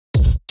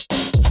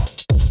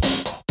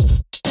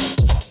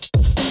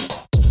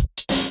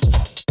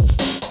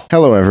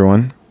Hello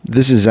everyone,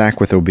 this is Zach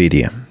with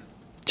OBEDIA.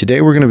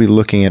 Today we're going to be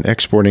looking at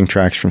exporting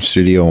tracks from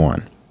Studio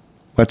One.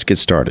 Let's get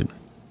started.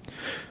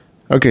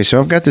 Okay, so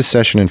I've got this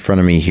session in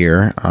front of me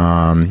here,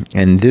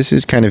 and this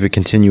is kind of a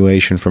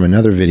continuation from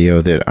another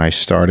video that I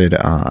started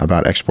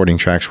about exporting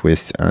tracks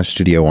with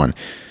Studio One.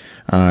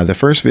 The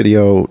first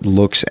video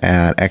looks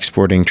at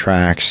exporting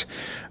tracks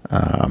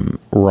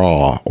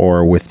raw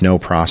or with no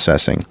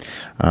processing,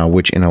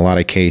 which in a lot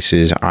of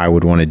cases I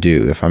would want to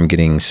do. If I'm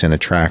getting sent a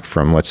track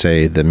from, let's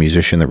say, the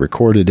musician that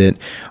recorded it,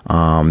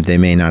 they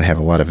may not have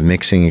a lot of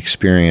mixing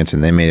experience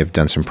and they may have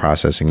done some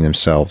processing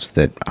themselves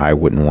that I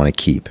wouldn't want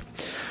to keep.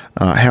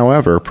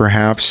 However,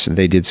 perhaps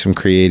they did some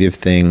creative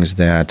things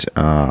that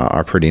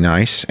are pretty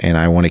nice and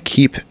I want to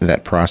keep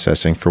that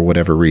processing for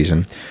whatever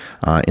reason.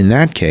 In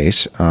that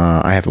case,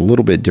 I have a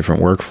little bit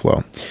different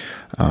workflow.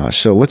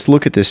 So let's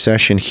look at this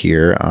session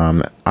here.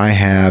 I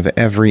have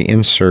every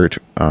insert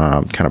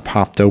kind of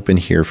popped open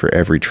here for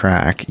every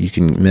track. You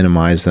can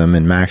minimize them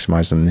and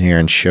maximize them here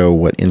and show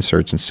what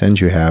inserts and sends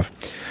you have.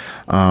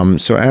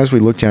 So as we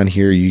look down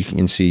here, you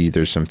can see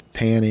there's some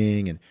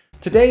panning. And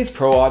today's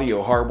pro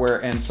audio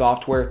hardware and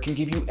software can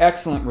give you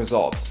excellent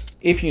results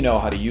if you know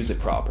how to use it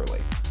properly.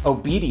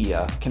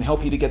 OBEDIA can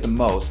help you to get the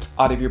most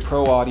out of your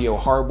pro audio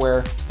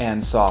hardware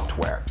and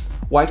software.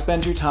 Why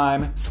spend your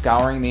time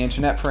scouring the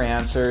internet for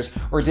answers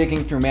or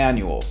digging through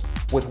manuals?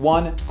 With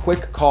one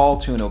quick call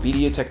to an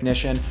OBEDIA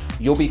technician,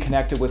 you'll be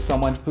connected with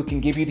someone who can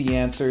give you the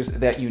answers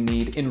that you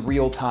need in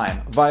real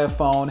time via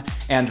phone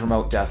and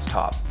remote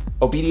desktop.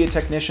 OBEDIA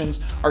technicians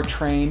are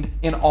trained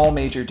in all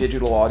major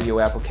digital audio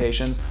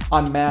applications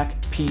on Mac,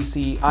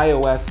 PC,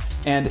 iOS,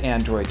 and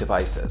Android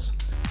devices.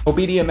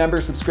 OBEDIA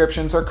member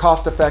subscriptions are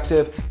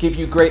cost-effective, give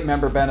you great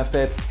member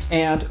benefits,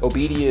 and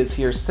OBEDIA is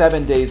here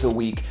 7 days a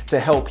week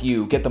to help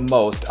you get the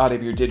most out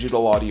of your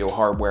digital audio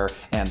hardware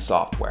and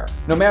software.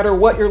 No matter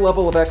what your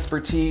level of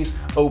expertise,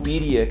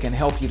 OBEDIA can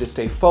help you to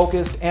stay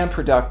focused and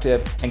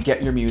productive and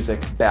get your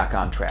music back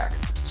on track.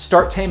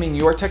 Start taming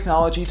your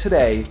technology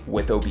today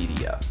with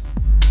OBEDIA.